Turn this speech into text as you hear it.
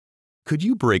Could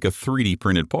you break a 3D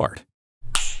printed part?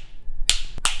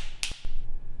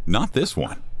 Not this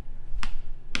one.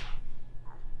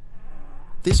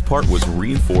 This part was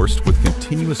reinforced with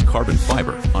continuous carbon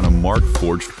fiber on a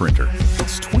Markforged printer.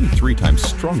 It's 23 times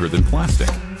stronger than plastic,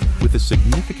 with a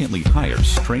significantly higher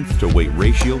strength-to-weight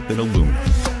ratio than aluminum.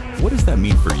 What does that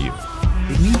mean for you?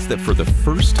 It means that for the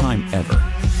first time ever,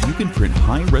 you can print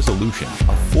high-resolution,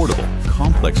 affordable,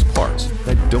 complex parts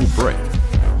that don't break.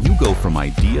 You go from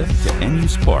idea to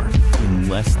end-use part in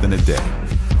less than a day.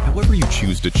 However you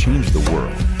choose to change the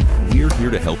world, we're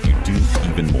here to help you do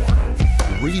even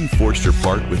more. Reinforce your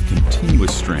part with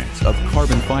continuous strands of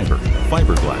carbon fiber,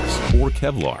 fiberglass, or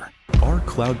Kevlar. Our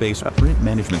cloud-based print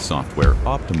management software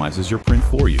optimizes your print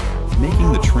for you,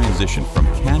 making the transition from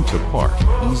CAD to part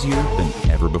easier than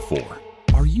ever before.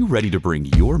 Are you ready to bring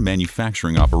your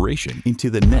manufacturing operation into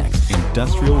the next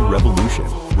industrial revolution?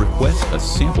 Request a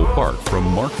sample part from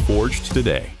Markforged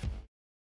today.